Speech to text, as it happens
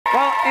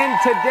In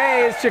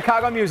today's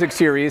Chicago Music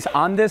Series,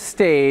 on this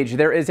stage,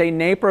 there is a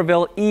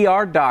Naperville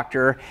ER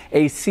doctor,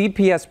 a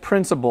CPS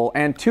principal,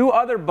 and two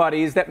other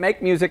buddies that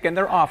make music in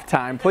their off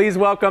time. Please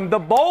welcome the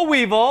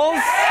Bollweevils.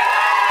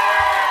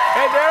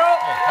 Hey, Daryl.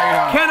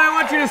 Hey, Ken, I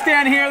want you to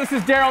stand here. This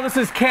is Daryl. This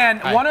is Ken.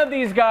 Hi. One of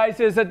these guys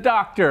is a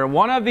doctor.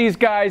 One of these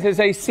guys is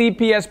a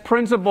CPS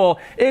principal.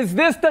 Is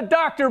this the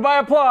doctor by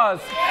applause?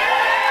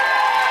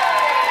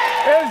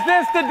 Is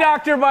this the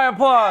doctor by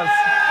applause?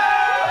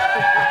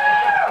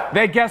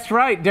 They guessed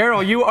right.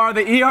 Daryl, you are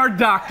the ER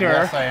doctor.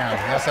 Yes, I am.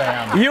 Yes, I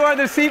am. You are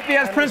the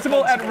CPS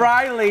principal at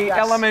Riley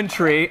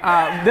Elementary.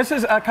 This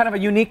is a kind of a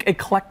unique,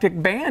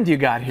 eclectic band you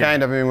got here.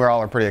 Kind of. I mean, we're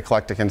all pretty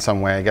eclectic in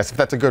some way. I guess if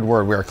that's a good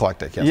word, we're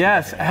eclectic.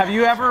 Yes. Have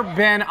you ever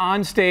been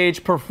on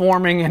stage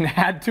performing and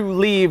had to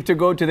leave to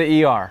go to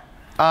the ER?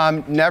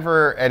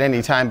 Never at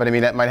any time, but I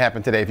mean, that might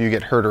happen today. If you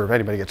get hurt or if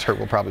anybody gets hurt,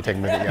 we'll probably take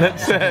them to the ER.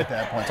 That's it. At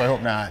that point, so I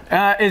hope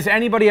not. Is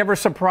anybody ever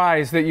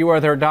surprised that you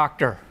are their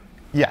doctor?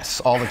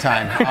 Yes, all the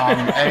time.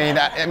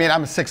 I mean,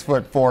 I'm a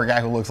 6'4" guy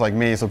who looks like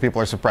me, so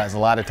people are surprised a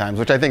lot of times,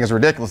 which I think is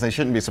ridiculous. They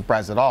shouldn't be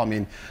surprised at all. I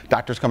mean,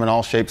 doctors come in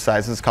all shapes,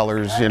 sizes,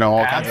 colors, you know,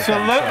 all kinds of things.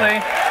 Absolutely.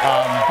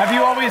 Have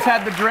you always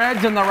had the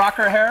dreads and the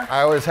rocker hair?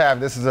 I always have.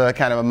 This is a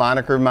kind of a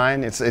moniker of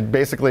mine. It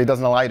basically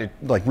doesn't allow you to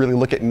like really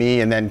look at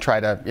me and then try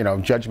to, you know,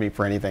 judge me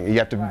for anything. You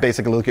have to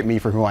basically look at me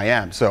for who I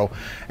am. So,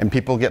 and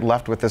people get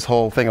left with this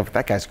whole thing of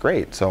that guy's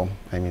great. So,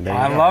 I mean, there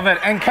you go. I love it.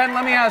 And Ken,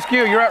 let me ask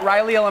you. You're at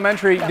Riley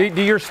Elementary.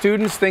 Do your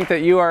students think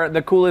that you are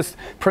the coolest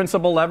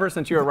principal ever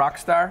since you're a rock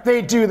star?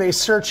 They do. They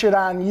search it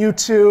on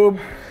YouTube,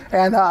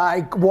 and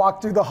I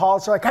walk through the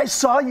halls. They're like, I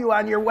saw you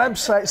on your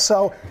website.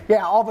 So,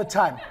 yeah, all the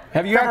time.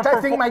 Have you I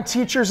think my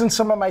teachers and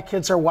some of my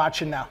kids are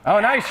watching now.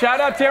 Oh, nice. Shout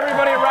out to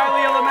everybody at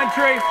Riley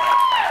Elementary.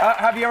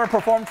 Have you ever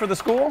performed for the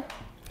school?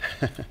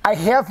 I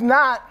have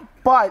not,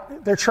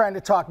 but they're trying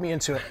to talk me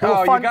into it. You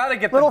got to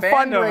get the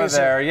band over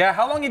there. Yeah.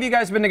 How long have you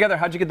guys been together?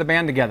 How'd you get the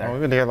band together? We've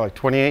been together like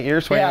 28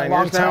 years, 29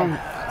 years now.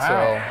 Wow.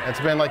 So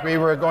it's been like we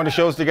were going to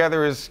shows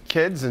together as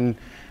kids, and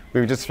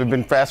we've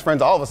been fast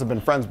friends. All of us have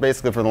been friends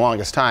basically for the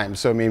longest time.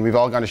 So I mean, we've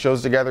all gone to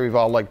shows together. We've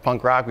all liked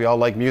punk rock. We all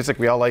like music.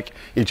 We all like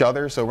each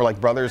other. So we're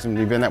like brothers, and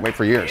we've been that way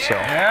for years. So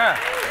yeah,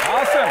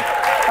 awesome.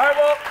 All right,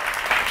 well,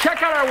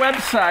 check out our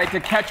website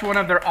to catch one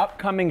of their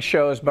upcoming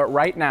shows. But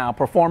right now,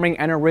 performing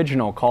an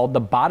original called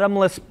 "The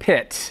Bottomless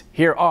Pit."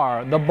 Here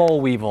are the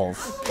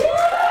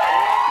Bollweevils.